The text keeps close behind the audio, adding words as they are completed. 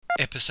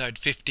Episode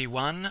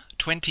 51,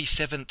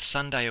 27th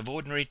Sunday of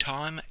Ordinary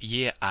Time,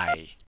 Year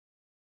A.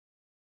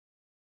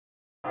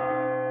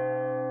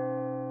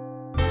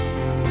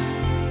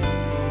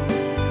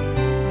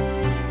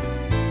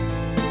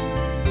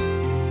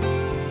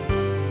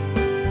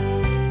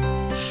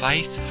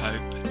 Faith,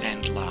 hope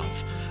and love,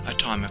 a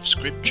time of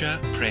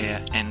scripture,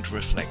 prayer and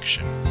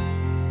reflection.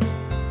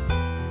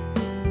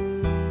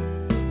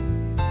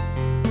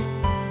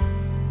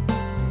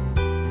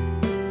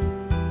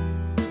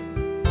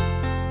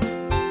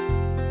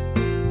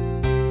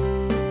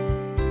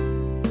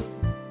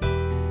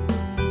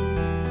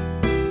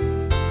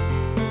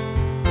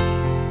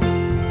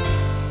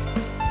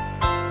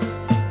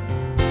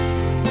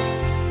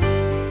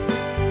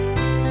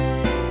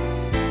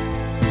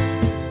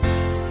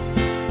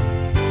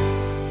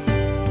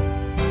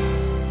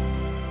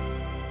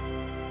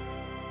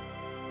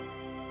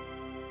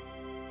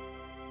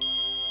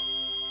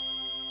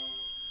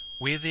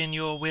 Within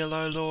your will,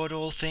 O Lord,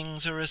 all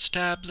things are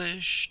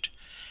established,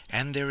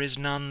 and there is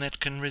none that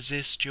can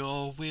resist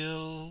your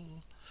will.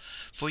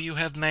 For you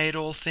have made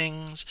all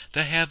things,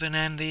 the heaven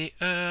and the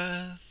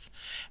earth,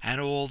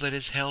 and all that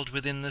is held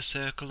within the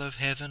circle of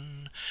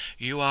heaven.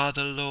 You are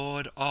the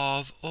Lord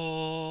of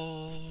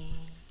all.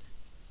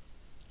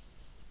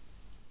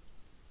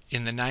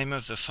 In the name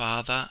of the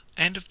Father,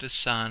 and of the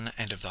Son,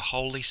 and of the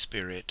Holy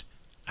Spirit.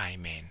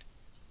 Amen.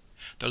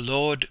 The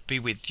Lord be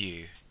with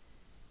you.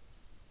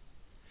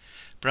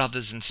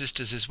 Brothers and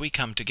sisters, as we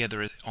come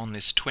together on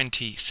this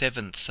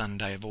 27th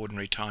Sunday of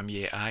Ordinary Time,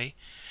 Year A,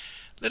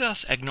 let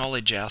us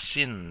acknowledge our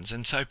sins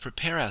and so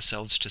prepare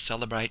ourselves to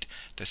celebrate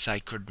the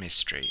sacred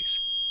mysteries.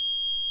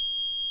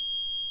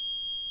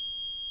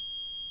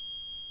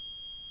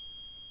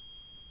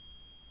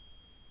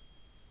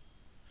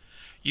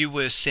 You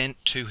were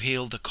sent to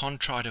heal the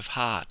contrite of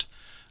heart.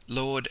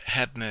 Lord,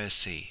 have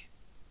mercy.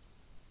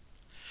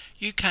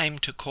 You came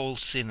to call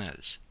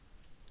sinners.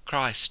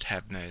 Christ,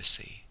 have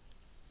mercy.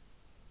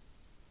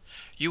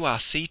 You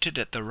are seated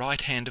at the right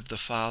hand of the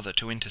Father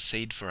to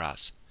intercede for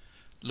us.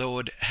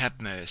 Lord,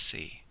 have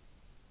mercy.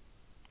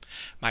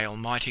 May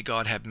Almighty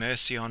God have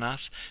mercy on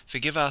us,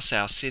 forgive us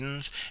our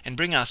sins, and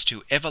bring us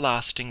to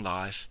everlasting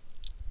life.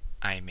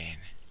 Amen.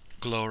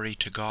 Glory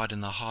to God in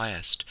the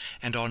highest,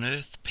 and on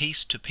earth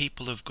peace to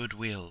people of good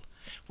will.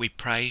 We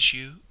praise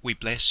you, we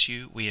bless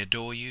you, we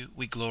adore you,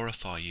 we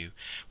glorify you.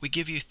 We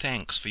give you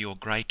thanks for your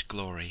great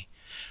glory.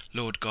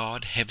 Lord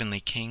God, Heavenly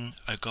King,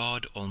 O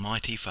God,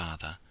 Almighty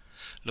Father.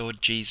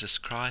 Lord Jesus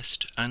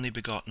Christ, only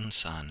begotten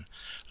Son,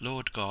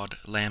 Lord God,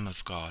 Lamb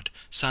of God,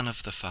 Son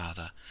of the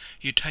Father,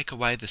 you take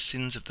away the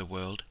sins of the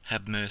world,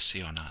 have mercy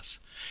on us.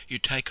 You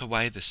take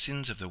away the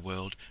sins of the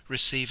world,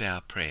 receive our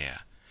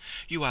prayer.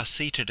 You are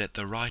seated at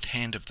the right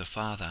hand of the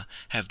Father,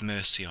 have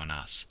mercy on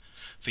us.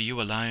 For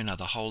you alone are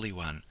the Holy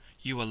One,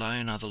 you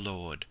alone are the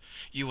Lord,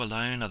 you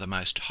alone are the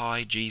Most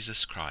High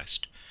Jesus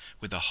Christ,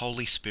 with the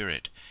Holy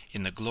Spirit,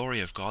 in the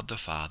glory of God the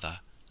Father.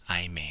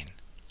 Amen.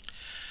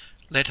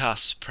 Let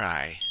us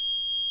pray.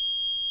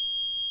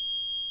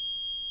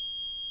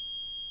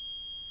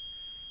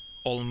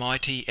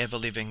 Almighty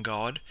ever-living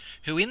God,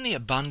 who in the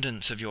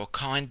abundance of your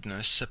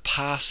kindness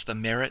surpass the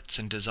merits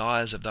and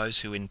desires of those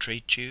who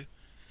entreat you,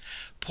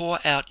 pour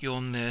out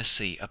your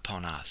mercy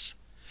upon us,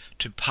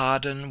 to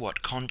pardon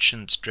what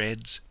conscience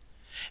dreads,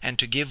 and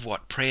to give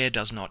what prayer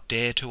does not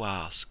dare to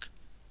ask.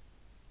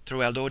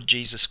 Through our Lord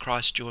Jesus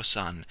Christ, your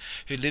Son,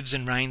 who lives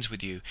and reigns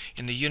with you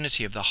in the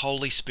unity of the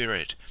Holy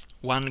Spirit,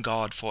 one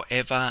God for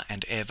ever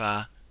and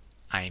ever.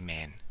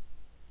 Amen.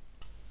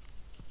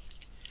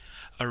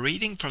 A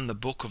reading from the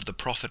book of the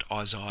prophet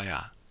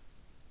Isaiah,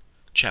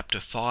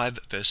 chapter 5,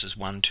 verses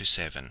 1 to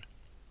 7.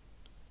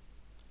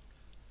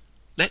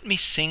 Let me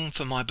sing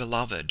for my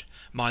beloved,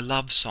 my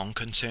love song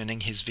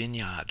concerning his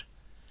vineyard.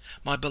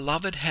 My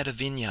beloved had a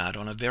vineyard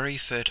on a very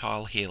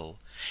fertile hill.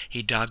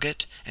 He dug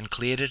it and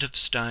cleared it of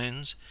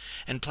stones,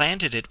 and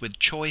planted it with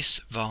choice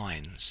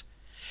vines.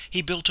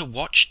 He built a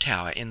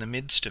watchtower in the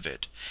midst of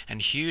it,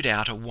 and hewed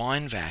out a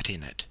wine vat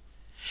in it.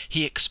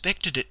 He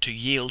expected it to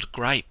yield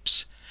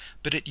grapes,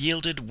 but it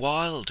yielded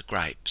wild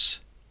grapes.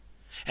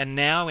 And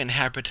now,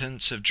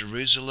 inhabitants of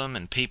Jerusalem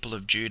and people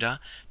of Judah,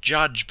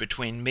 judge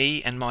between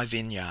me and my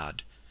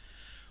vineyard.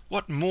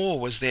 What more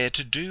was there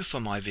to do for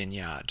my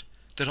vineyard,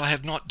 that I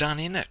have not done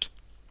in it?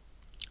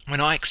 When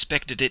I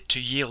expected it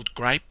to yield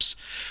grapes,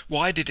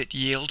 why did it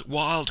yield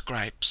wild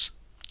grapes?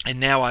 And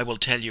now I will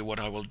tell you what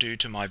I will do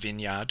to my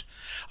vineyard.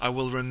 I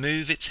will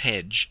remove its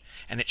hedge,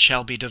 and it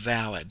shall be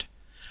devoured.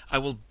 I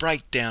will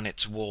break down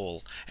its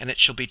wall, and it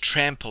shall be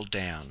trampled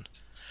down.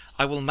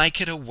 I will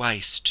make it a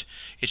waste,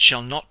 it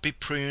shall not be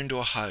pruned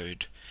or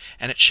hoed,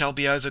 and it shall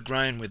be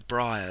overgrown with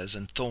briars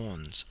and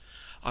thorns.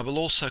 I will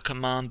also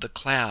command the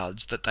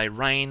clouds that they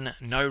rain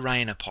no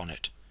rain upon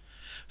it.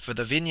 For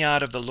the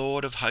vineyard of the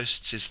Lord of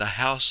hosts is the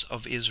house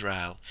of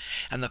Israel,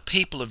 and the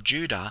people of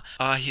Judah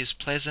are his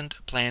pleasant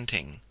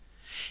planting.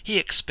 He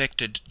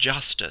expected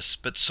justice,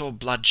 but saw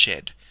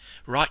bloodshed,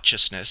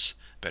 righteousness,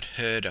 but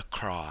heard a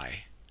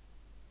cry.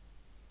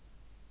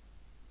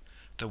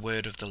 The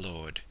word of the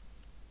Lord.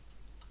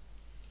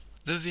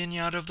 The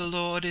vineyard of the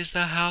Lord is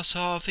the house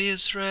of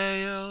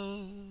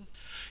Israel.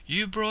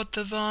 You brought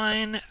the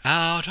vine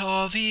out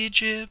of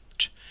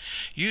Egypt.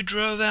 You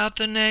drove out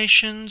the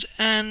nations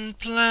and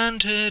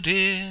planted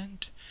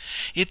it.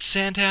 It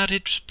sent out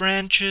its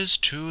branches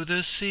to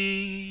the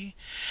sea,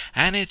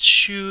 and its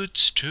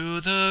shoots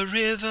to the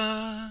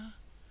river.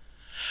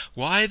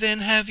 Why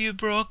then have you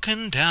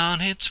broken down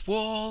its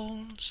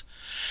walls,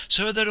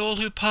 so that all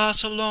who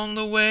pass along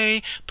the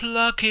way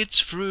pluck its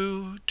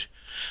fruit?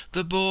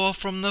 The boar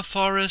from the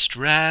forest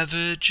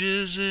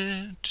ravages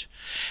it,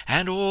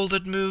 and all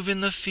that move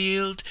in the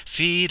field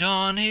feed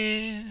on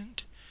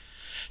it.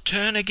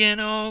 Turn again,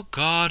 O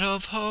God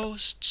of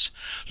hosts,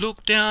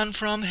 look down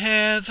from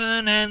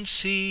heaven and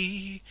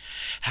see.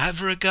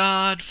 Have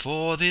regard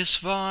for this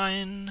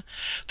vine,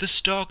 the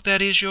stock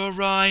that is your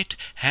right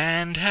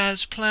hand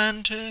has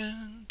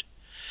planted.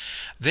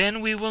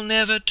 Then we will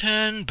never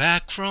turn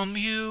back from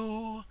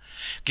you.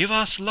 Give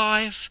us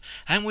life,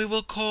 and we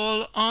will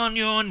call on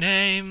your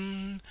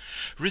name.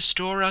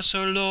 Restore us,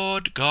 O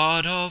Lord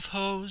God of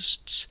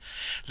hosts.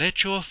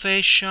 Let your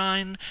face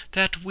shine,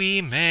 that we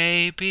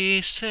may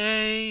be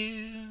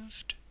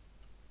saved.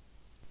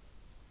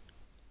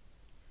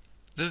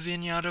 The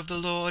vineyard of the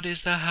Lord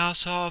is the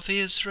house of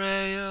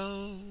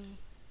Israel.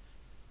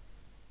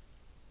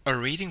 A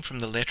reading from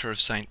the letter of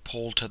St.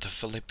 Paul to the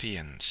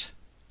Philippians,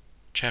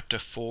 chapter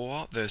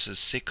 4, verses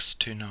 6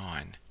 to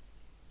 9.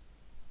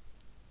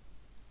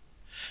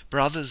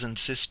 Brothers and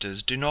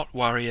sisters, do not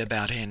worry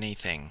about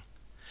anything,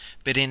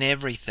 but in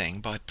everything,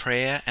 by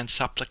prayer and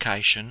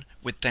supplication,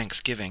 with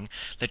thanksgiving,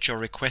 let your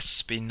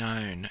requests be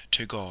known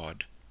to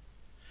God.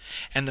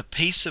 And the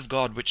peace of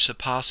God, which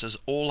surpasses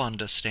all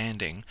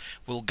understanding,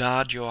 will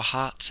guard your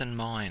hearts and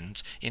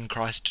minds in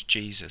Christ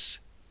Jesus.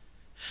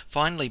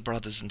 Finally,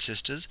 brothers and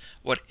sisters,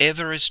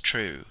 whatever is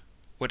true,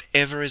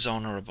 whatever is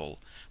honourable,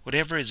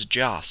 whatever is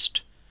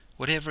just,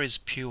 whatever is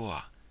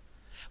pure,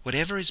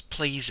 whatever is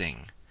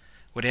pleasing,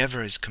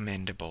 whatever is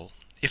commendable,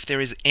 if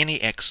there is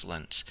any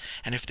excellence,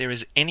 and if there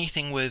is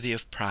anything worthy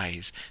of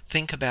praise,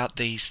 think about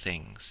these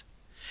things.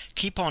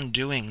 Keep on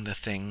doing the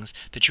things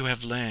that you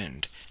have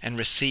learned and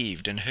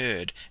received and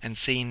heard and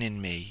seen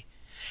in me,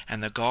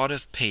 and the God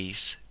of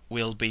peace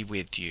will be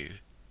with you.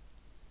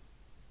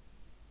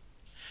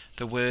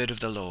 The word of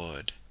the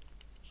Lord.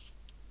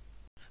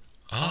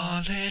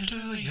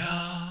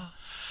 Alleluia,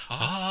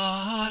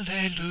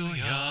 Alleluia,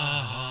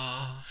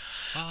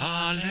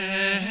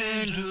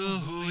 Alleluia.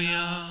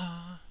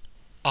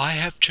 I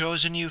have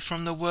chosen you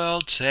from the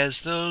world,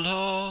 says the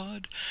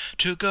Lord,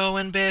 to go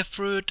and bear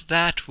fruit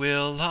that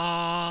will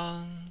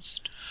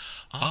last.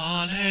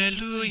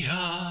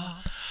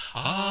 Alleluia,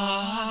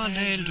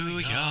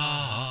 Alleluia,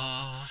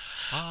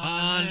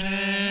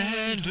 Alleluia.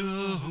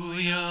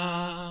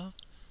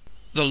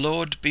 The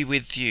Lord be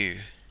with you.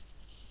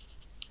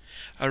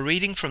 A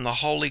reading from the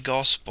Holy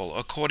Gospel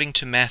according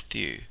to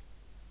Matthew,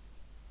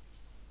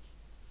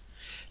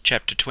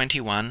 chapter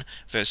 21,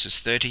 verses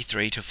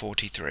 33 to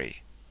 43.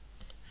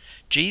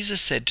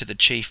 Jesus said to the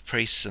chief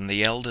priests and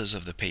the elders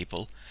of the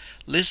people,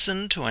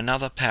 "Listen to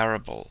another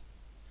parable.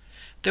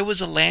 There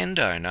was a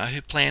landowner who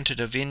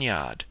planted a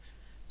vineyard,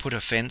 put a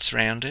fence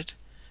round it,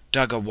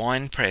 dug a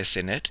winepress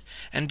in it,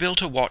 and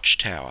built a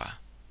watchtower.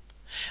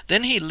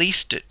 Then he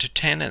leased it to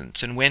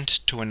tenants and went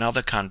to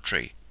another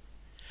country.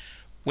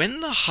 When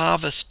the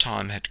harvest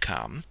time had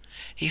come,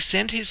 he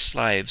sent his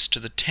slaves to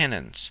the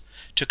tenants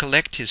to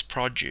collect his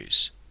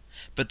produce.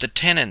 But the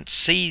tenants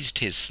seized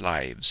his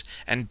slaves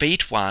and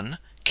beat one,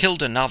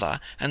 killed another,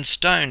 and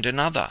stoned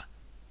another.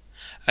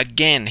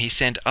 Again he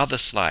sent other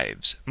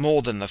slaves,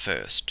 more than the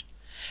first,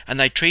 and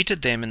they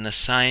treated them in the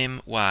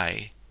same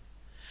way.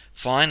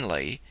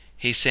 Finally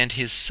he sent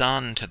his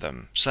son to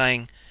them,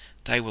 saying,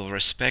 'They will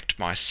respect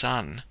my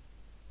son.'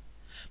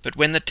 But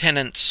when the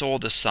tenants saw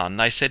the son,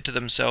 they said to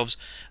themselves,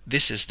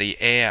 'This is the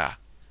heir.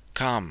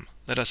 Come,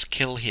 let us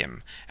kill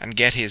him and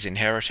get his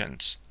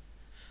inheritance.'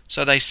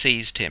 So they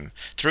seized him,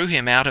 threw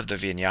him out of the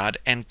vineyard,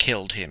 and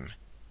killed him.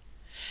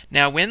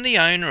 Now when the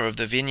owner of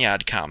the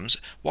vineyard comes,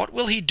 what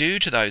will he do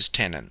to those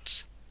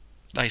tenants?'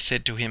 They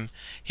said to him,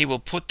 'He will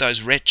put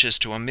those wretches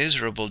to a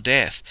miserable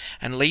death,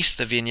 and lease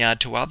the vineyard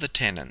to other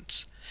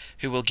tenants,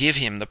 who will give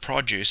him the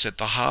produce at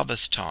the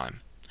harvest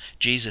time.'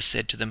 Jesus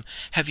said to them,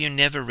 'Have you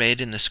never read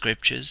in the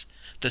Scriptures,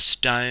 the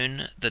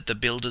stone that the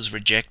builders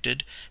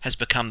rejected has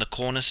become the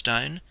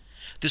cornerstone?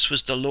 This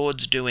was the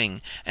Lord's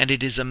doing, and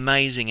it is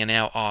amazing in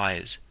our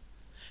eyes.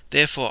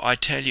 Therefore I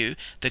tell you,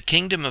 the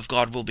kingdom of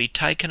God will be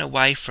taken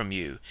away from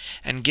you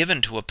and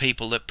given to a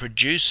people that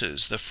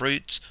produces the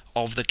fruits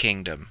of the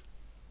kingdom.'"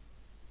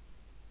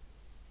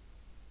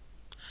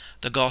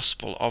 The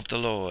Gospel of the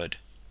Lord.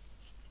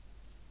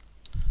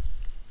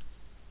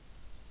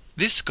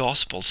 This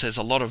Gospel says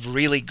a lot of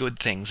really good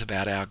things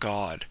about our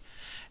God,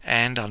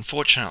 and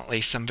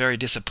unfortunately some very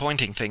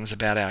disappointing things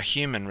about our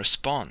human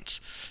response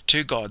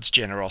to God's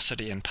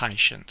generosity and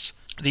patience.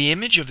 The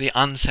image of the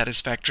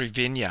unsatisfactory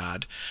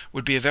vineyard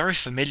would be a very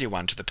familiar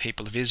one to the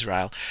people of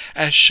Israel,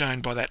 as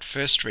shown by that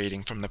first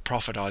reading from the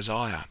prophet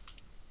Isaiah.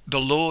 The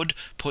Lord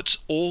puts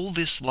all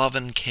this love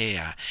and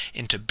care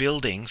into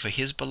building for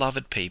his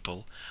beloved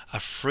people a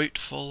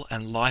fruitful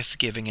and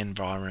life-giving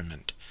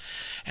environment.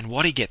 And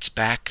what he gets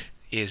back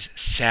is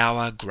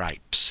sour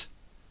grapes.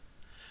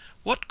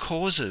 What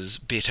causes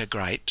bitter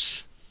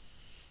grapes?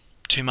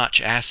 Too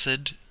much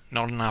acid,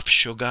 not enough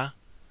sugar.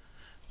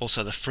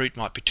 Also the fruit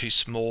might be too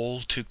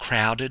small, too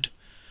crowded,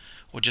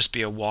 or just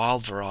be a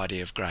wild variety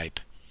of grape.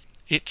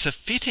 It's a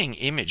fitting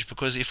image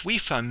because if we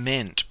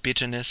foment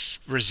bitterness,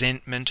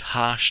 resentment,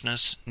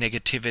 harshness,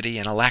 negativity,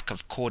 and a lack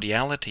of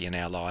cordiality in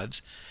our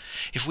lives,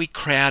 if we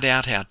crowd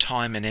out our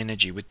time and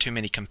energy with too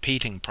many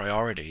competing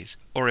priorities,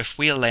 or if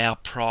we allow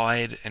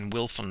pride and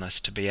willfulness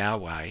to be our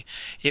way,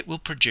 it will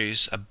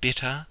produce a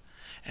bitter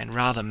and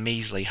rather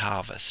measly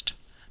harvest.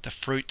 The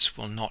fruits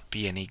will not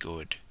be any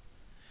good.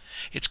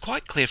 It's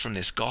quite clear from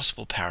this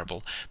gospel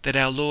parable that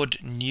our Lord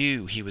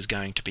knew he was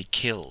going to be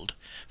killed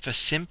for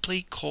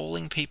simply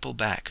calling people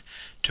back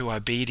to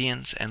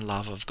obedience and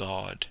love of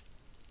God.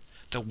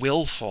 The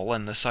willful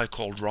and the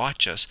so-called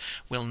righteous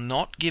will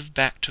not give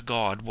back to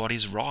God what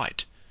is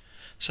right,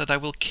 so they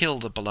will kill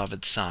the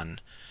beloved Son,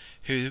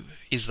 who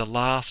is the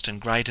last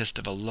and greatest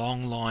of a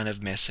long line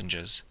of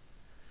messengers.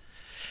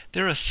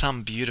 There are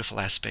some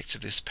beautiful aspects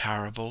of this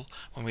parable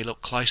when we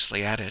look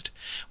closely at it.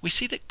 We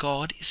see that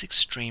God is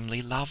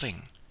extremely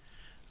loving.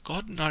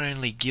 God not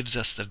only gives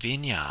us the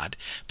vineyard,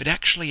 but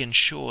actually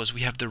ensures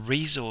we have the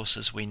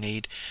resources we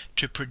need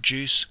to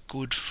produce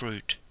good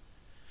fruit.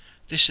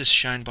 This is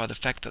shown by the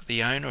fact that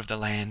the owner of the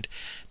land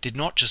did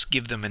not just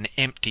give them an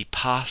empty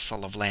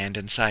parcel of land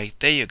and say,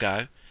 "There you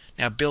go,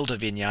 now build a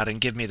vineyard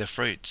and give me the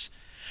fruits."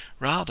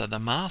 Rather, the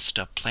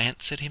master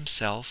plants it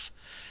himself,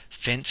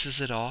 fences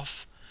it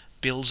off,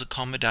 builds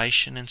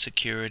accommodation and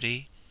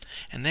security,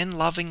 and then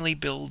lovingly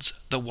builds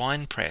the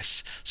wine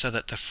press so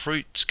that the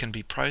fruits can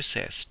be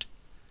processed.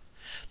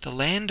 The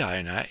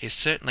landowner is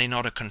certainly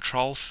not a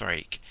control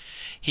freak.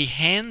 He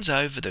hands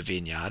over the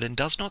vineyard and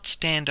does not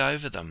stand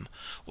over them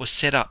or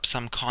set up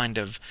some kind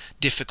of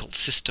difficult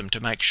system to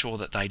make sure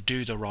that they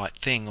do the right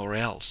thing or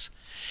else.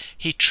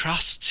 He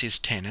trusts his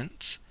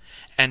tenants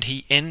and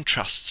he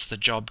entrusts the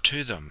job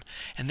to them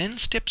and then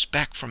steps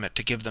back from it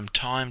to give them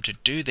time to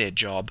do their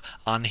job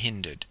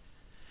unhindered.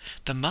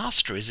 The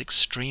master is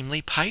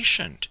extremely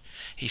patient.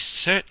 He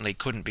certainly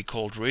couldn't be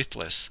called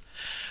ruthless.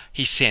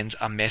 He sends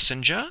a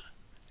messenger,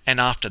 and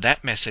after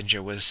that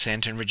messenger was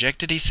sent and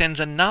rejected, he sends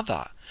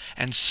another,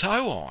 and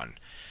so on.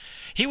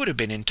 He would have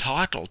been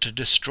entitled to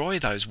destroy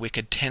those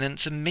wicked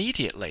tenants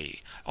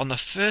immediately, on the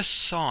first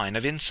sign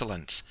of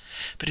insolence.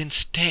 But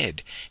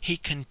instead, he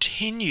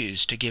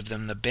continues to give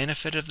them the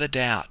benefit of the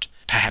doubt.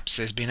 Perhaps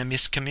there's been a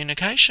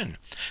miscommunication.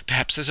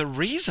 Perhaps there's a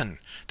reason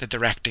that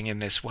they're acting in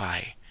this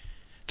way.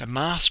 The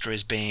master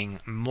is being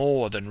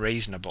more than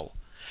reasonable.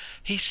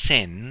 He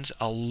sends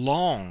a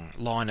long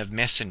line of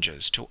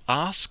messengers to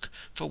ask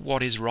for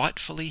what is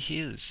rightfully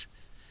his.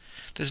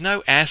 There's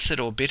no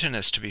acid or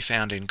bitterness to be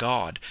found in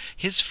God.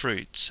 His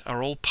fruits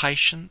are all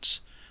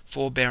patience,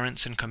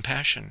 forbearance and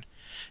compassion.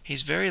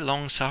 He's very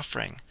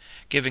long-suffering,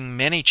 giving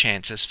many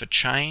chances for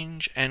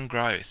change and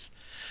growth.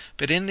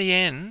 But in the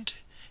end,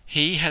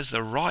 he has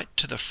the right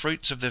to the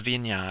fruits of the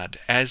vineyard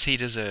as he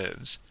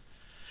deserves.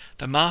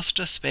 The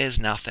master spares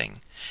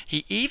nothing.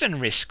 He even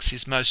risks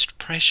his most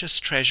precious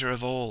treasure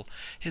of all,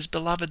 his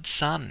beloved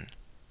Son.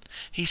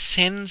 He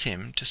sends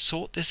him to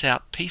sort this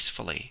out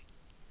peacefully.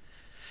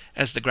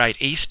 As the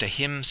great Easter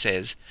hymn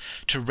says,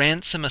 to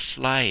ransom a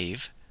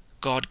slave,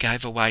 God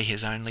gave away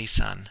his only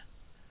Son.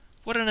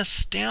 What an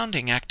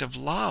astounding act of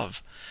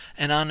love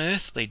and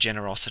unearthly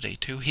generosity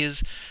to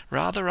his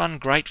rather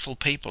ungrateful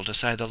people, to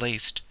say the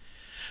least.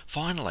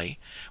 Finally,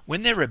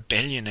 when their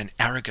rebellion and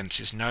arrogance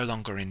is no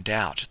longer in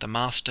doubt, the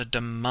master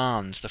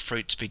demands the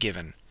fruits be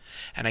given,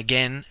 and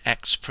again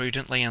acts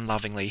prudently and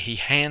lovingly. He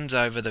hands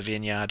over the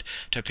vineyard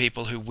to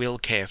people who will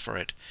care for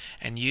it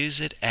and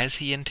use it as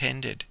he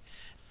intended.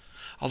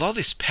 Although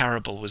this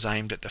parable was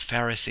aimed at the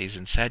Pharisees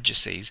and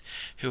Sadducees,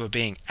 who were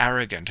being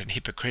arrogant and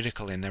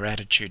hypocritical in their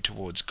attitude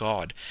towards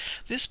God,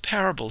 this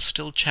parable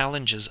still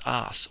challenges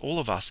us, all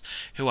of us,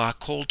 who are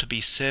called to be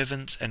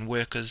servants and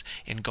workers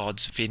in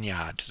God's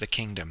vineyard, the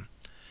kingdom.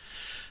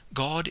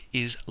 God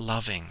is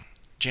loving,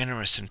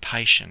 generous and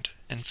patient,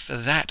 and for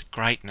that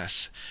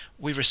greatness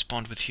we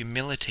respond with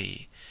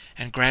humility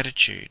and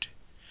gratitude.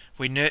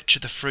 We nurture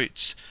the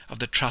fruits of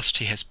the trust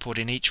he has put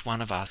in each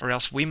one of us, or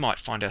else we might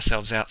find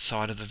ourselves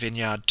outside of the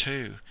vineyard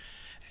too.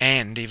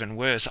 And, even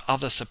worse,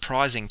 other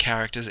surprising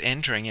characters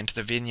entering into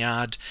the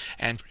vineyard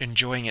and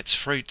enjoying its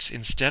fruits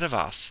instead of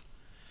us.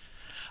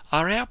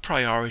 Are our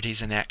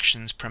priorities and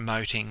actions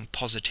promoting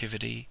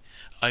positivity,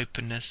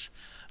 openness,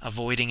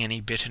 avoiding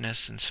any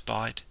bitterness and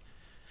spite?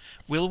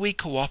 Will we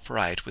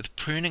cooperate with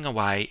pruning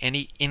away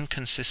any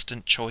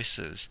inconsistent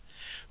choices,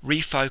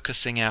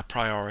 refocusing our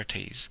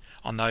priorities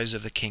on those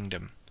of the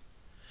kingdom?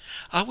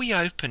 Are we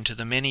open to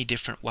the many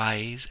different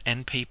ways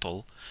and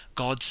people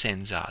God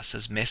sends us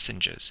as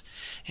messengers,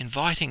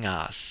 inviting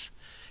us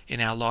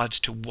in our lives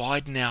to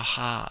widen our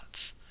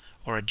hearts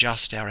or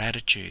adjust our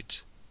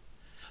attitudes?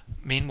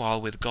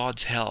 Meanwhile, with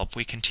God's help,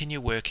 we continue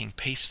working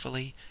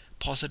peacefully,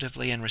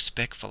 positively and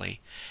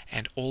respectfully,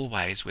 and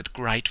always with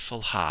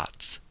grateful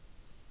hearts.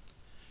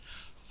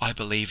 I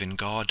believe in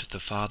God, the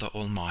Father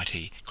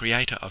Almighty,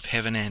 creator of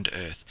heaven and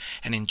earth,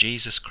 and in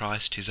Jesus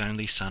Christ, his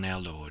only Son, our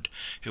Lord,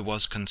 who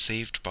was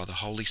conceived by the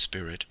Holy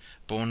Spirit,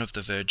 born of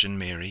the Virgin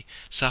Mary,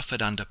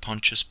 suffered under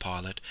Pontius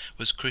Pilate,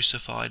 was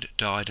crucified,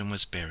 died, and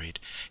was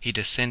buried. He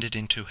descended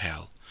into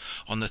hell.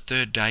 On the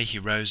third day he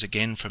rose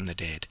again from the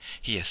dead.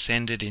 He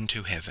ascended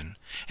into heaven,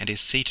 and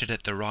is seated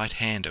at the right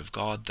hand of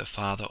God the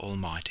Father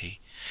Almighty.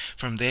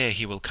 From there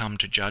he will come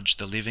to judge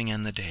the living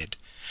and the dead.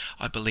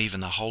 I believe in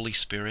the Holy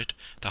Spirit,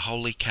 the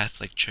Holy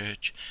Catholic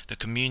Church, the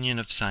communion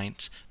of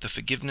saints, the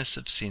forgiveness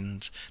of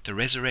sins, the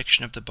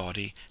resurrection of the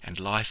body, and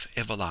life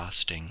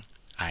everlasting.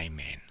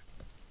 Amen.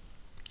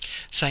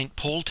 St.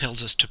 Paul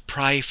tells us to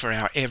pray for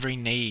our every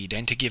need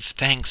and to give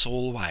thanks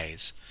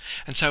always.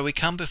 And so we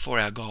come before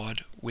our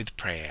God with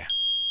prayer.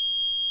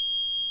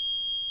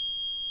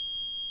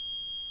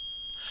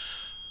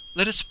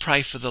 Let us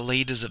pray for the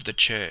leaders of the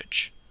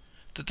Church,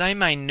 that they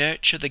may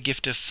nurture the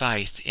gift of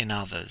faith in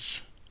others.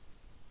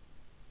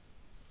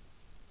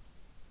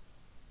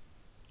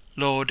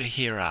 Lord,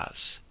 hear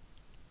us.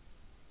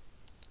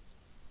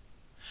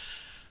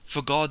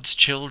 For God's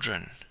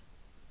children,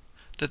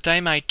 that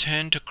they may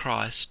turn to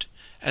Christ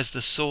as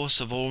the source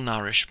of all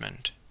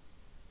nourishment.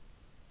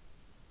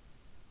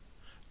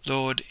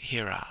 Lord,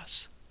 hear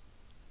us.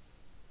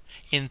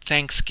 In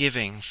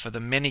thanksgiving for the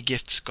many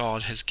gifts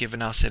God has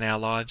given us in our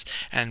lives,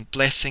 and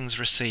blessings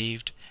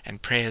received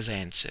and prayers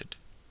answered.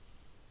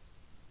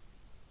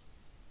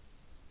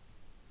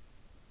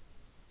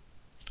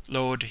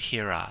 Lord,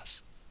 hear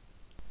us.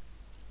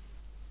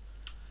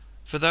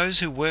 For those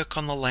who work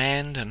on the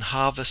land and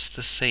harvest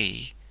the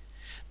sea,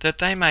 that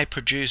they may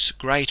produce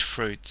great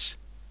fruits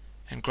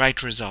and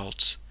great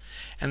results,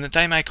 and that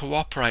they may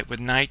cooperate with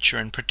nature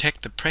and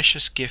protect the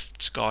precious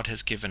gifts God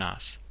has given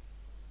us.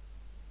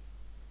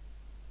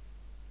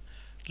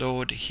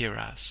 Lord, hear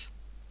us.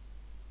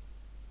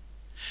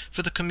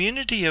 For the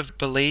community of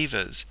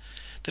believers,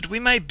 that we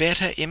may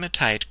better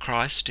imitate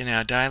Christ in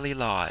our daily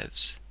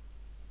lives.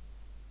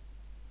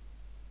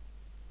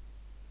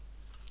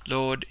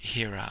 Lord,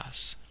 hear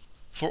us.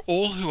 For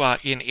all who are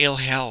in ill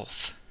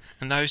health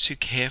and those who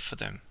care for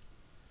them,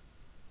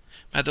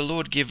 may the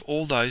Lord give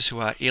all those who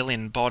are ill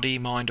in body,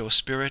 mind or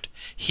spirit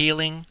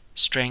healing,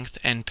 strength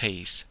and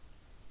peace.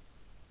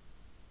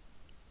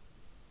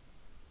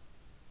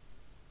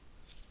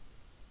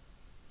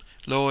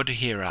 Lord,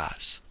 hear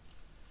us.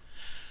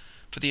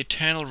 For the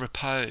eternal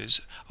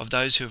repose of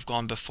those who have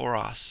gone before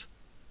us,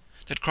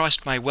 that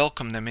Christ may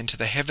welcome them into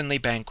the heavenly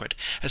banquet,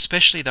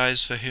 especially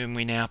those for whom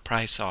we now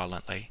pray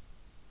silently.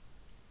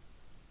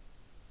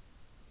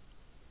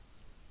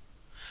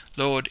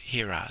 Lord,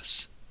 hear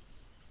us.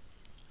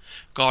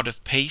 God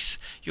of peace,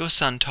 your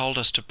Son told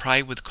us to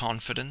pray with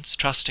confidence,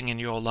 trusting in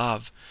your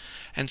love,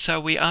 and so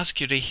we ask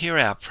you to hear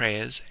our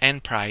prayers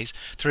and praise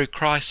through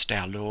Christ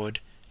our Lord.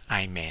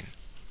 Amen.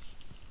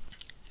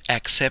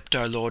 Accept,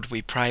 O Lord,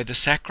 we pray, the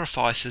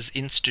sacrifices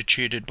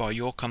instituted by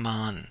your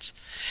commands,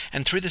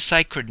 and through the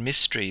sacred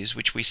mysteries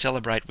which we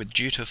celebrate with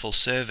dutiful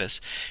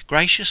service,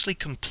 graciously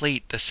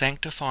complete the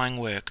sanctifying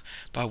work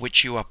by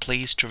which you are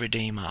pleased to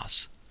redeem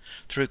us.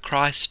 Through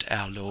Christ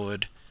our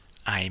Lord.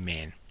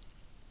 Amen.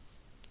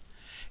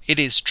 It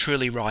is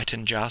truly right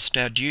and just,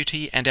 our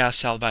duty and our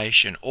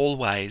salvation,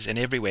 always and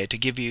everywhere to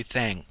give you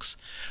thanks,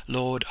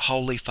 Lord,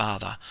 Holy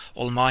Father,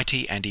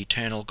 Almighty and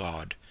Eternal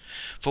God.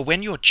 For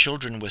when your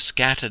children were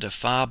scattered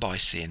afar by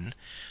sin,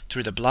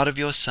 through the blood of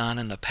your Son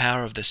and the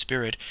power of the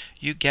Spirit,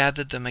 you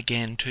gathered them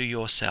again to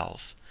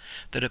yourself,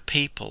 that a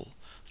people,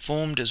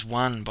 formed as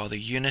one by the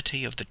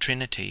unity of the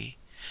Trinity,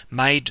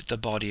 made the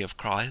body of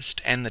Christ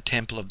and the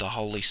temple of the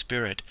Holy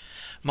Spirit,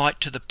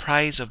 might to the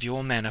praise of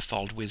your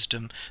manifold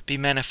wisdom be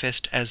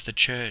manifest as the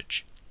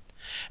Church.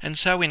 And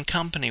so in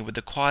company with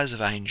the choirs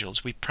of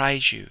angels we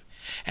praise you,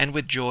 and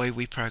with joy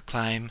we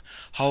proclaim,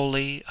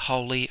 Holy,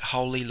 holy,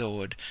 holy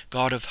Lord,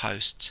 God of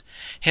hosts,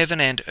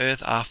 heaven and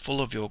earth are full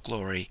of your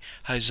glory.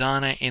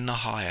 Hosanna in the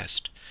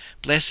highest.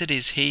 Blessed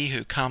is he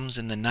who comes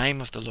in the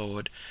name of the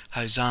Lord.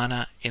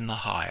 Hosanna in the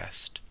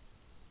highest.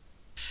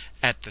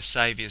 At the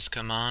Saviour's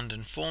command,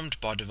 and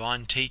formed by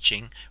divine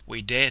teaching,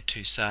 we dare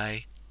to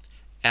say,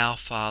 Our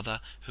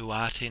Father, who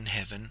art in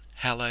heaven,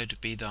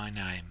 hallowed be thy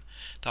name.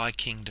 Thy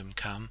kingdom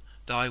come,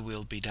 thy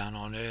will be done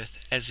on earth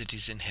as it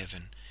is in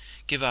heaven.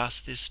 Give us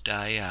this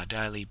day our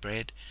daily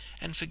bread,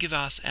 and forgive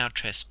us our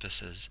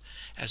trespasses,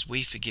 as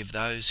we forgive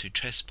those who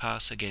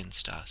trespass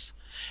against us.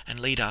 And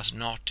lead us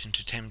not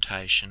into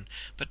temptation,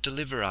 but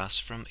deliver us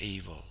from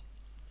evil.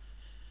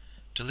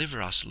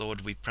 Deliver us,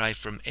 Lord, we pray,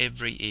 from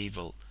every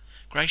evil.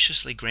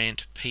 Graciously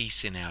grant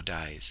peace in our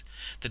days,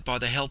 that by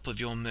the help of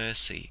your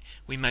mercy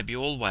we may be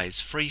always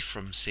free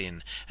from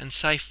sin and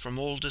safe from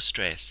all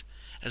distress,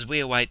 as we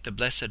await the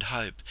blessed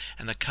hope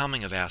and the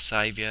coming of our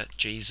Saviour,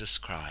 Jesus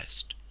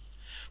Christ.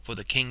 For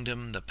the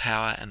kingdom, the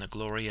power, and the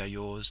glory are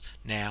yours,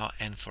 now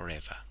and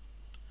forever.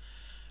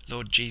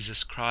 Lord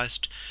Jesus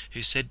Christ,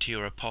 who said to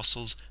your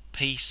apostles,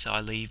 Peace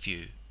I leave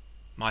you,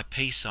 my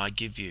peace I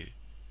give you.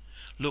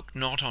 Look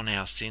not on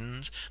our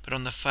sins, but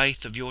on the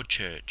faith of your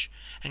church,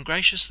 and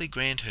graciously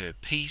grant her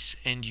peace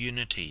and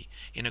unity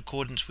in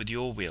accordance with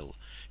your will,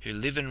 who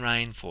live and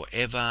reign for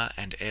ever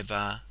and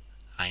ever.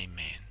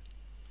 Amen.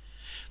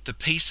 The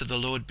peace of the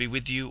Lord be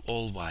with you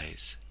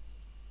always.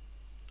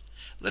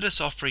 Let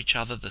us offer each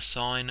other the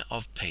sign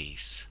of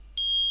peace.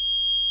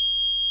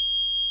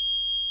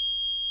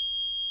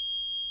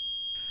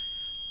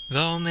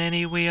 Though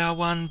many, we are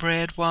one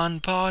bread, one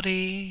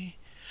body,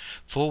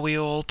 for we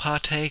all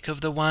partake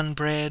of the one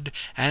bread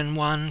and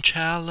one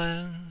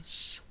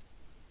chalice.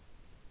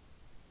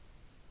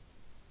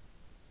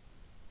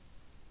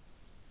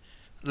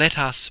 Let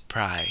us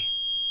pray.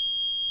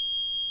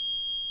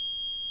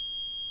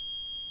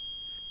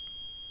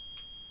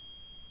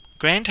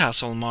 Grant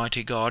us,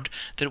 Almighty God,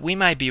 that we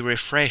may be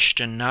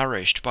refreshed and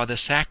nourished by the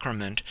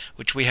sacrament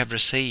which we have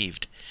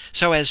received,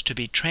 so as to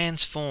be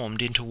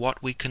transformed into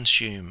what we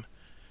consume.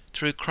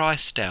 Through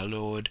Christ our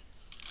Lord.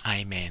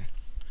 Amen.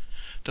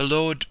 The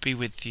Lord be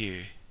with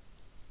you.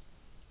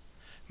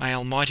 May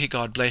Almighty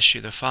God bless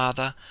you, the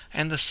Father,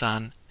 and the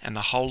Son, and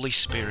the Holy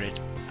Spirit.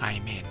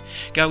 Amen.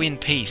 Go in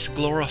peace,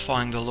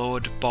 glorifying the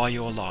Lord by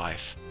your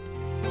life.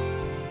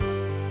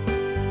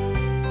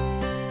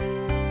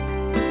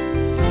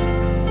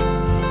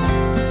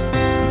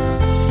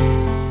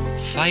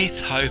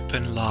 Faith, Hope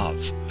and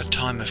Love, a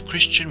time of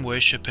Christian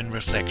worship and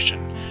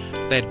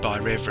reflection, led by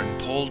Reverend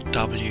Paul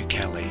W.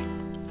 Kelly.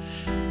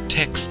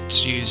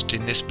 Texts used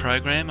in this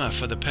program are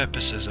for the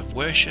purposes of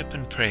worship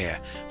and prayer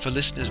for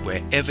listeners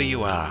wherever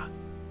you are.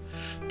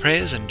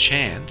 Prayers and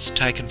chants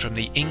taken from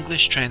the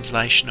English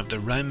translation of the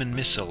Roman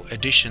Missal,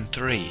 Edition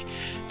 3,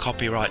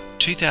 copyright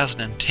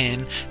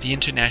 2010, the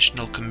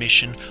International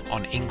Commission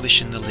on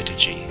English in the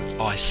Liturgy,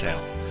 ICEL.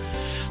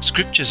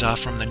 Scriptures are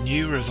from the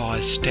New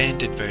Revised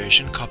Standard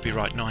Version,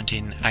 copyright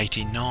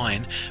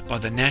 1989, by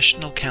the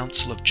National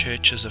Council of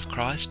Churches of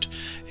Christ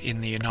in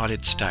the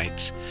United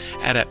States.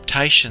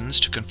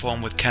 Adaptations to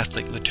conform with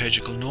Catholic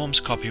liturgical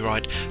norms,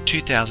 copyright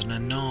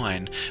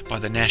 2009, by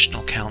the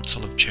National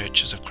Council of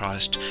Churches of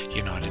Christ,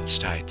 United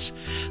States.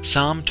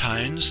 Psalm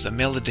Tones, the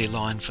melody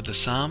line for the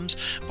Psalms,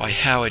 by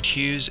Howard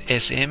Hughes,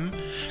 SM,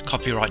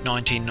 copyright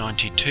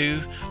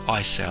 1992,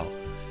 ICEL.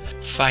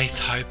 Faith,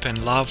 Hope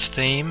and Love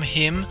theme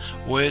hymn,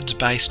 words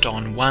based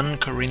on 1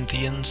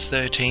 Corinthians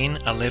 13,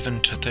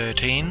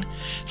 11-13,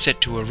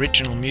 set to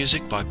original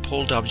music by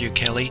Paul W.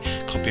 Kelly,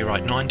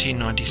 copyright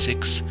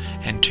 1996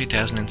 and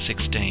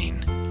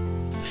 2016.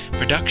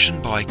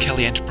 Production by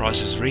Kelly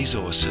Enterprises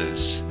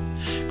Resources.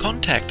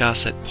 Contact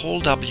us at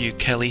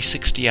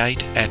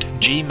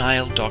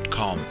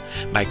paulwkelly68@gmail.com.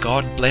 May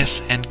God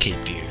bless and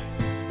keep you.